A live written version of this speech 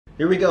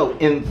Here we go.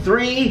 In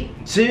 3,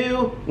 2,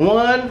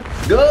 1,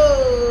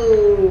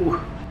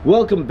 go!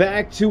 Welcome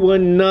back to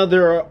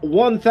another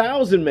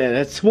 1,000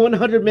 minutes,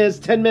 100 minutes,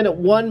 10 minute,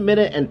 1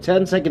 minute and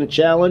 10 second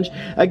challenge.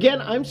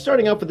 Again, I'm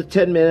starting out for the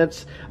 10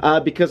 minutes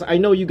because I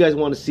know you guys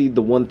want to see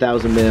the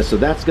 1,000 minutes, so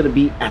that's going to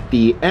be at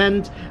the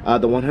end.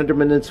 The 100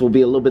 minutes will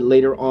be a little bit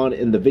later on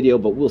in the video,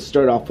 but we'll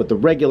start off with the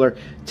regular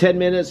 10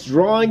 minutes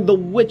drawing The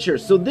Witcher.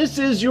 So this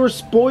is your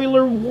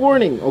spoiler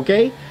warning,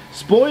 okay?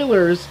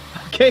 Spoilers.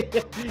 Okay,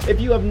 if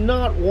you have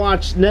not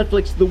watched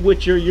Netflix The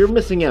Witcher, you're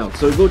missing out.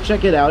 So go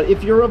check it out.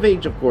 If you're of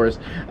age, of course.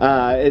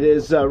 It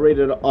is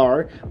rated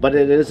R, but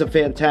it is a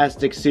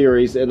fantastic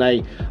series, and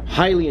I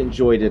highly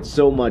enjoyed it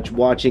so much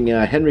watching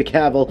Henry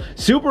Cavill,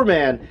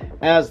 Superman,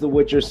 as The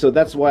Witcher. So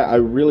that's why I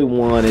really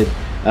wanted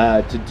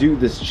to do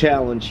this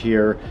challenge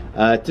here,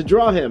 to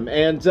draw him.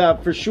 And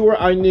for sure,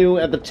 I knew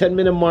at the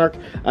 10-minute mark,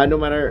 no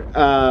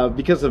matter,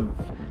 because of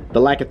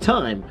the lack of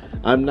time,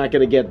 I'm not going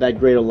to get that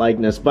great a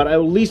likeness, but I at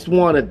least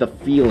wanted the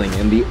feeling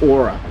and the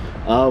aura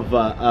of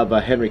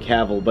Henry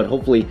Cavill. But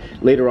hopefully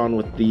later on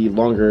with the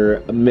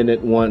longer minute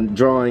one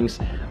drawings,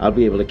 I'll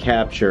be able to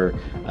capture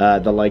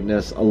the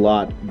likeness a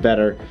lot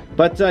better.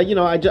 But you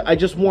know, I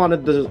just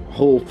wanted the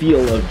whole feel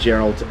of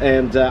Geralt,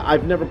 and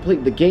I've never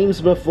played the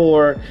games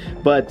before,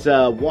 but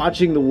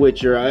watching The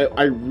Witcher,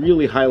 I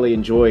really highly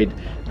enjoyed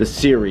the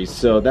series.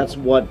 So that's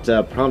what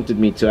prompted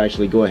me to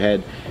actually go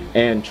ahead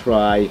and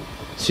try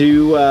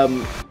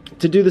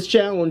to do this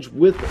challenge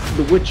with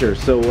The Witcher.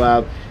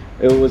 So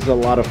it was a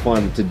lot of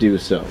fun to do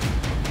so.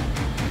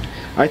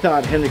 I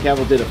thought Henry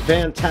Cavill did a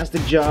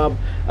fantastic job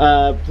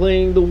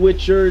playing The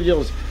Witcher.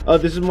 You know,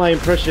 this is my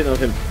impression of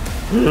him.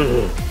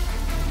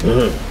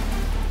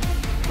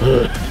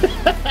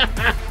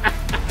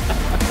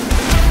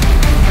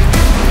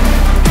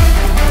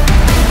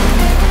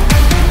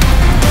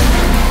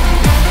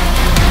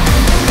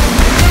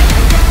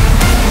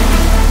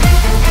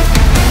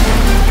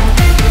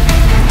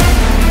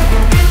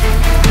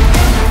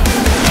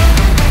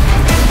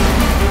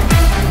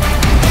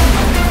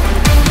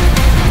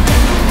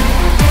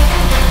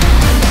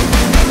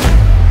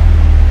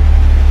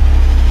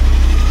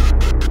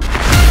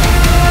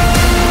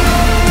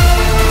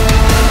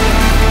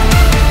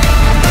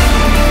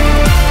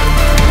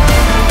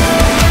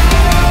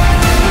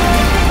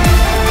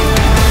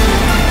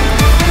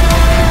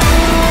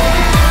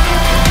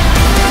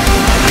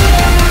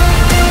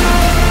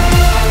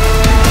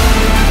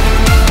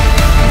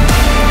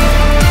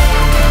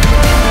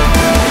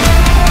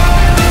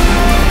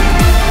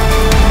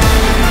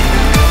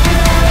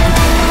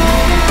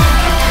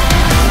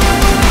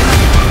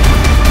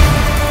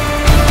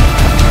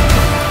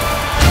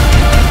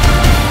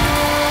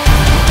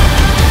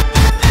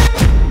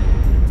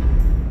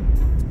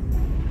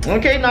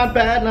 Okay, not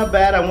bad, not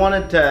bad. I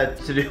wanted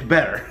to do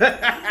better.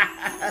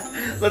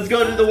 Let's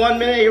go to the 1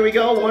 minute. Here we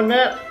go, 1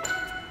 minute.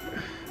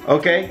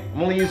 Okay,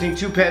 I'm only using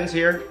 2 pens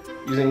here.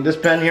 Using this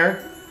pen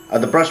here,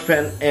 the brush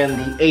pen, and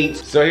the 8.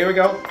 So here we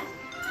go.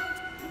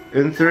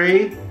 In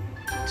 3,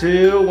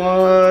 2,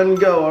 1,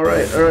 go. All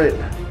right, all right.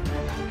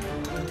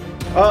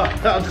 Oh,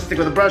 I'll just stick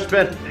with the brush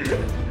pen.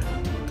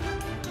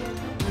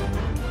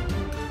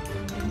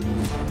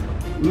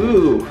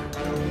 Ooh.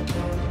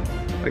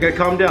 I gotta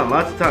calm down.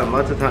 Lots of time,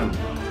 lots of time.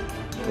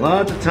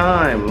 Lots of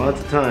time, lots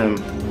of time.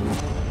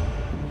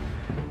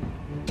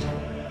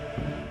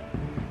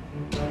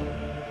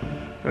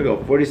 There we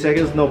go, 40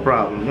 seconds, no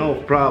problem, no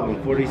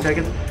problem. 40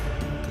 seconds,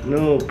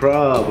 no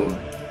problem.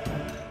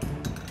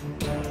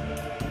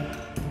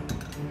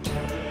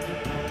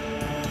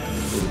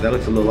 Ooh, that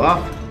looks a little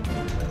off.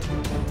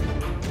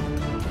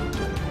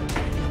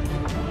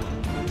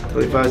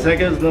 45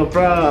 seconds, no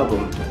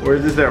problem. Or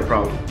is there a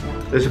problem?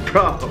 There's a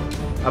problem.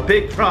 A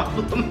big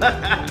problem.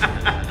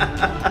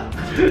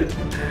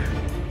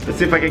 Let's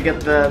see if I can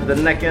get the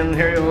neck in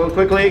here real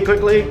quickly.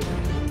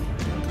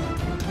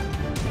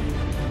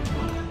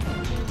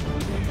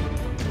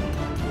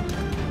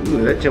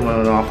 Ooh, that shit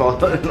went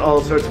off in all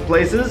sorts of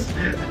places.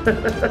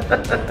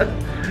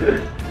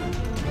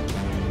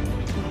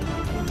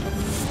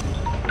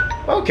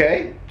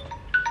 Okay.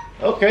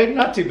 Okay,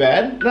 not too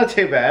bad. Not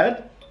too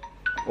bad.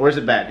 Or is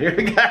it bad? Here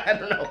we go. I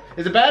don't know.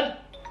 Is it bad?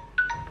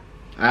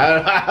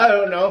 I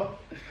don't know.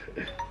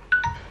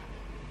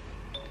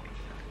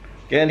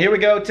 And here we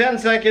go, 10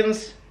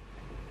 seconds.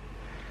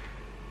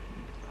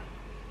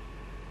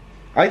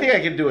 I think I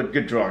can do a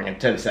good drawing in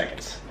 10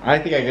 seconds. I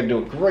think I can do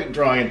a great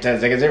drawing in 10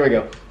 seconds. Here we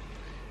go.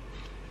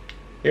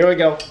 Here we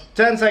go.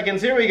 10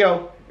 seconds, here we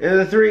go.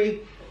 In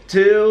 3,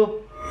 2,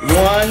 1,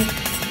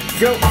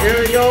 go. Here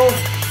we go.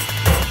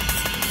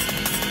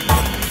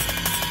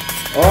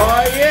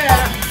 Oh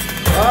yeah.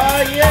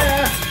 Oh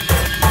yeah.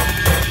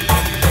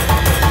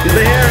 Did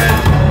they hear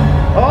it?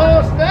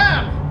 Oh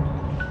snap.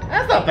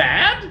 That's not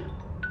bad.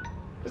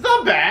 It's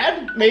not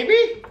bad, maybe.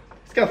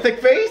 It's got a thick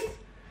face.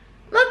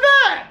 Not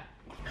bad.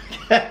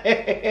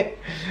 Okay.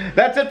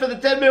 That's it for the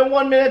 10-minute,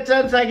 1 minute,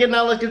 10 second.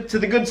 Now let's get to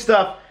the good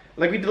stuff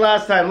like we did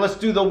last time. Let's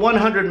do the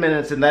 100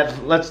 minutes, and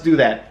let's do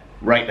that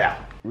right now.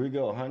 We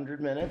go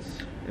 100 minutes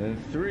and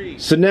 3.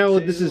 So now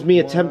this is me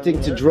attempting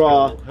to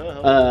draw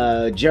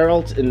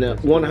Geralt in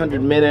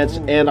 100 minutes,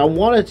 and I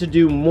wanted to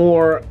do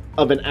more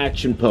of an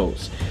action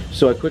pose.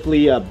 So I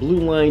quickly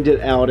blue lined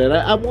it out, and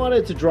I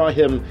wanted to draw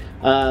him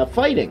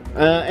fighting.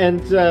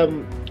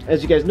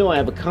 As you guys know, I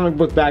have a comic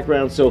book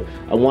background, so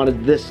I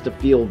wanted this to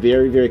feel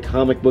very, very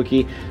comic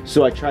booky.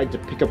 So I tried to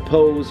pick a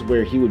pose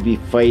where he would be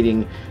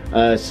fighting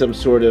some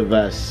sort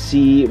of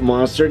sea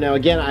monster. Now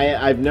again,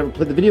 I've never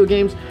played the video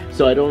games,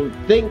 so I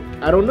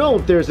don't know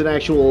if there's an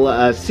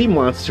actual sea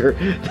monster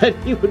that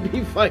he would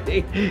be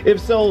fighting. If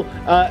so,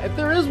 if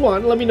there is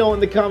one, let me know in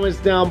the comments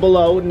down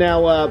below.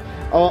 Now,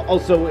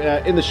 also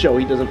in the show,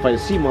 he doesn't fight a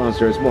sea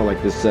monster. It's more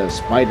like this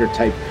spider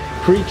type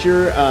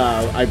creature.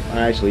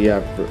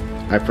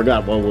 I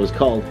forgot what it was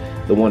called,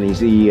 the one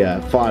he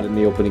fought in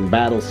the opening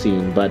battle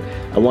scene, but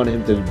I wanted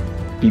him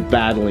to be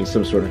battling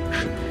some sort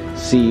of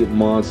sea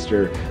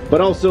monster. But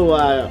also,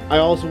 I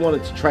also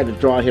wanted to try to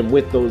draw him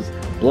with those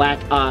black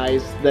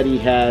eyes that he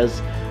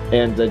has,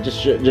 and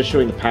just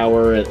showing the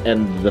power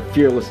and the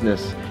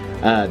fearlessness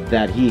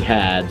that he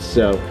had.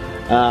 So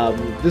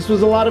this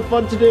was a lot of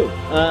fun to do.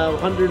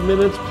 100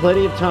 minutes,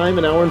 plenty of time,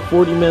 an hour and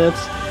 40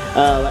 minutes.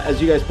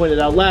 As you guys pointed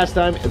out last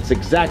time, it's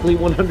exactly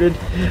 100.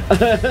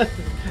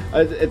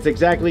 It's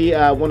exactly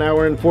 1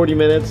 hour and 40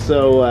 minutes,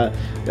 so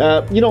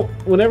you know,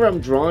 whenever I'm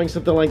drawing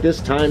something like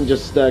this, time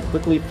just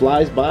quickly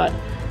flies by,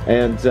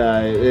 and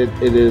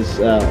it is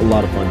a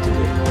lot of fun to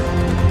do.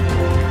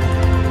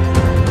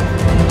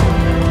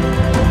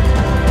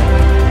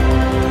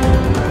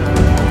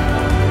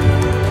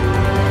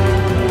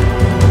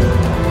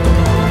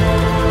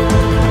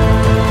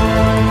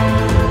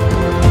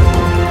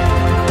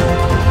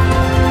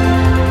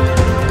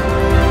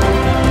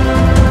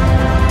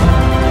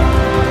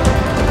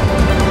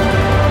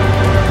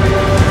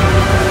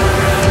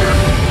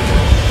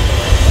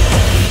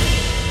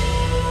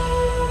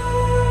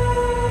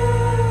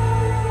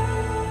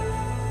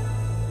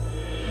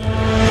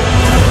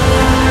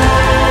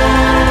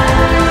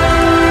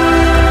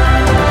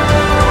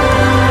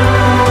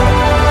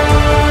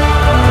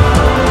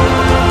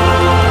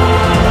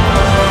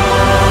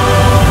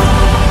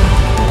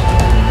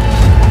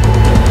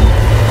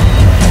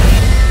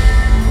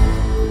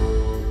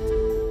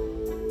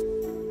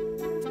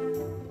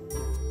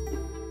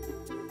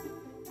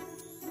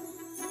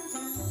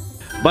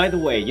 By the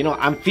way, you know,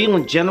 I'm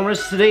feeling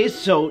generous today,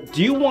 so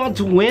do you want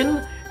to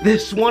win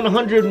this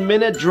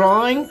 100-minute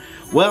drawing?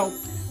 Well,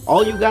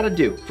 all you gotta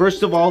do,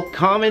 first of all,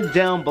 comment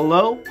down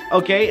below,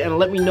 okay, and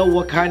let me know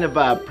what kind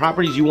of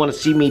properties you want to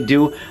see me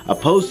do a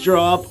poster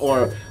of,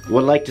 or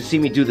would like to see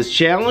me do this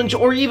challenge,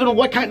 or even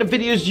what kind of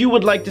videos you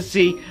would like to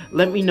see.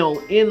 Let me know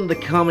in the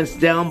comments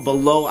down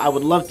below. I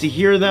would love to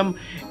hear them.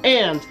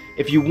 And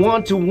if you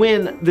want to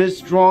win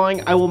this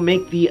drawing, I will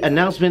make the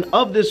announcement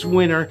of this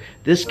winner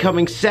this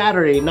coming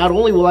Saturday. Not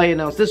only will I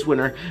announce this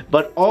winner,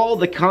 but all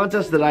the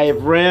contests that I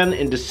have ran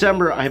in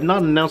December. I have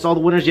not announced all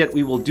the winners yet.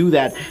 We will do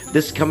that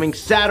this coming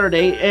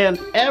Saturday, and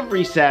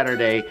every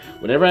Saturday,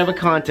 whenever I have a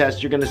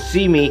contest, you're going to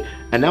see me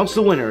announce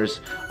the winners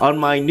on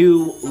my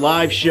new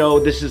live show.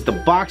 This is the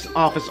Box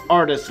Office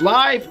Artist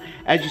Live.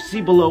 As you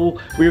see below,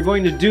 we are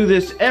going to do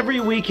this every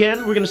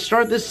weekend. We're going to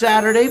start this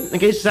Saturday,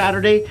 okay, this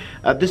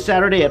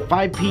Saturday at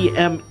 5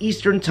 p.m.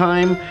 Eastern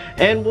Time,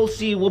 and we'll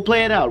see, we'll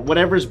play it out.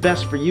 Whatever's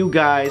best for you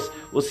guys,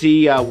 we'll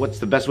see what's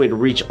the best way to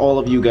reach all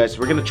of you guys. So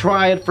we're going to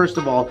try it, first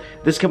of all,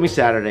 this coming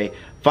Saturday,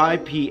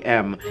 5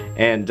 p.m.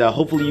 and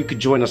hopefully you could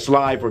join us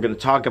live. We're going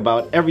to talk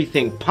about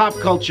everything pop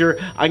culture.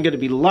 I'm going to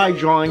be live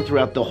drawing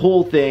throughout the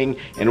whole thing,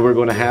 and we're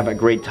going to have a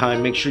great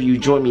time. Make sure you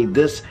join me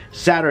this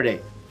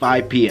Saturday,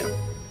 5 p.m.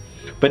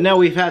 But now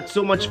we've had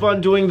so much fun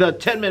doing the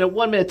 10-minute,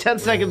 1 minute, 10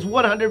 seconds,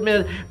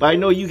 100-minute, but I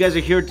know you guys are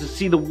here to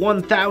see the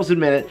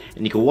 1,000-minute,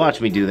 and you can watch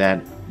me do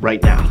that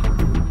right now.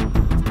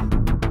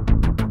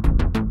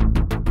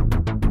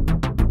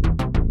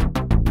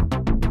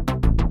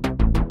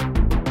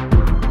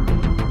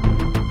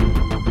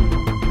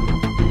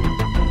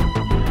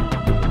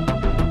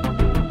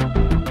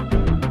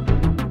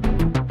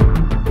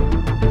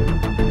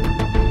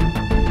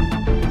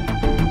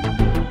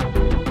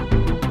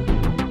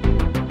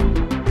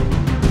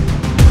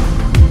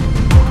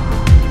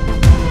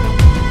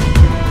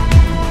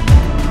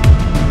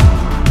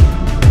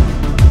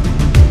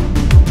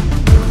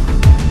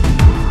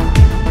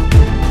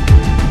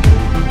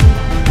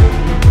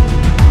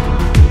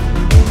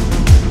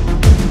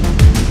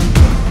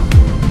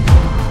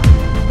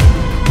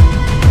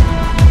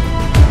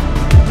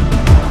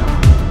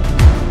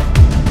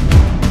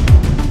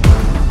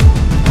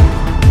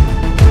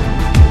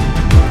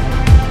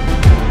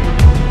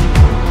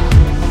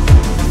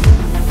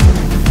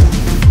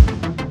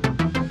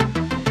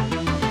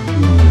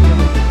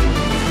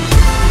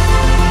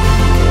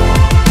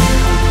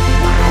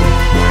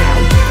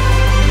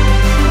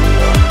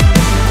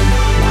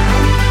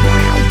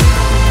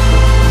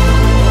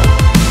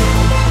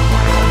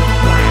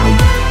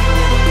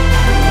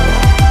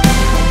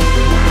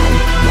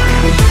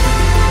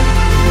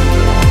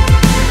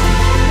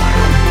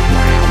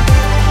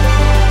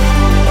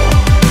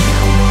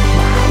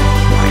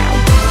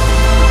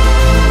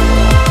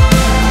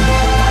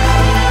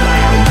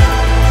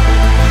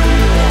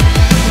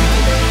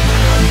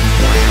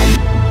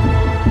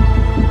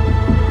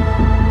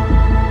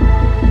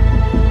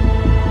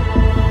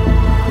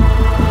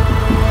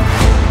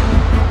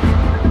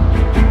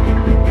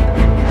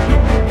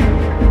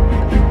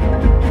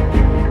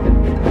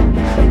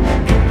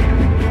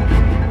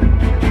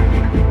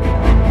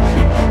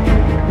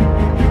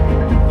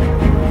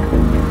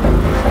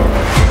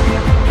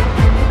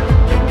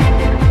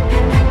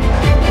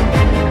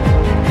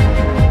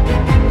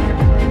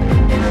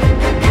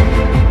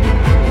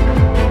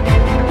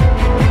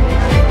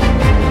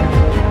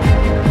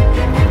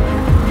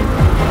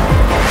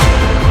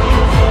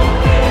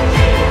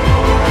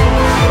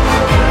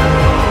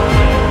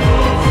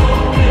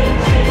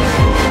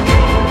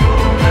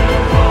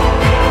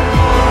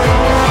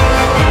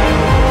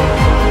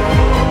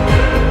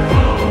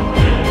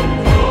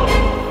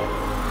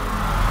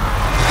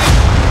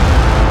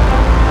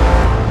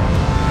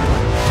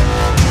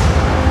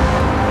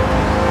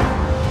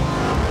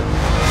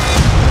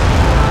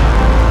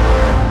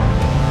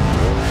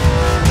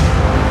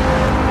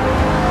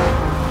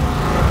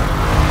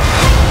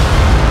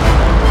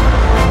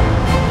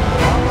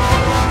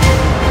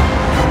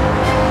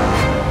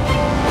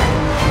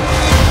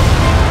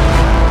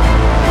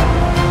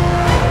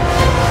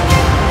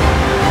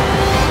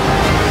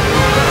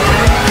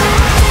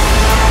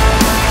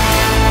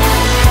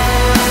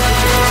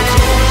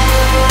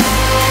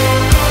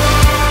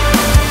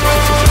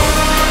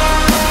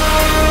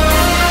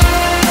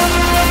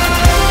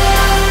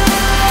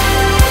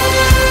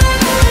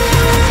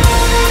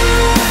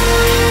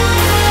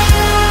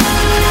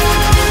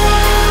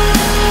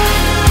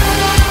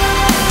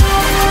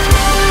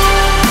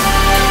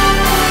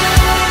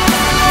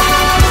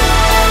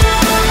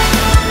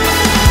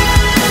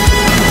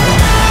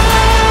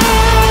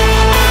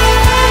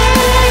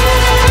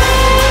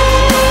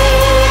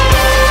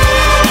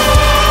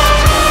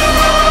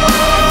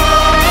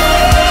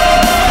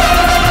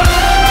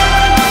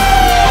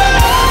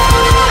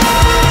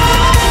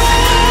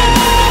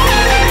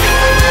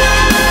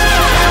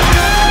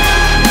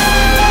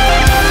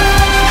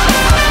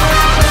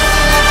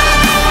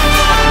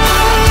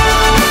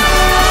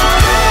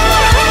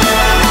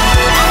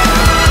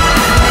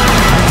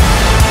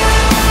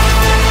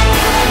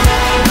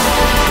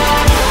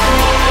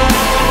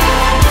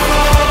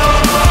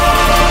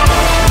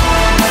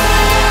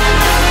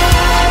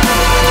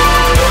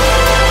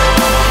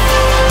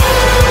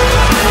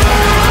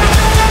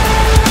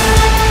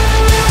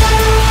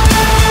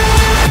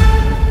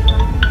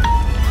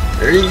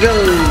 Here you go.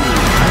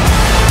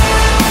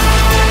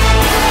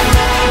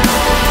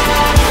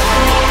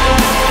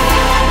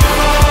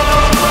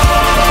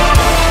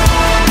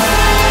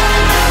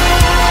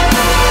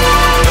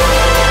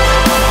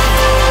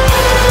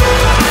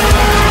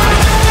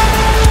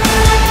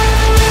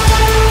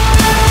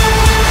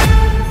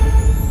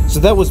 So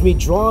that was me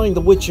drawing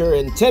The Witcher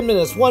in 10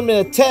 minutes, 1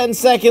 minute, 10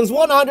 seconds,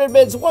 100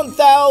 minutes,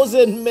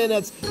 1,000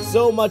 minutes.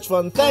 So much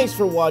fun. Thanks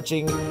for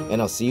watching,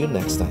 and I'll see you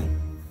next time.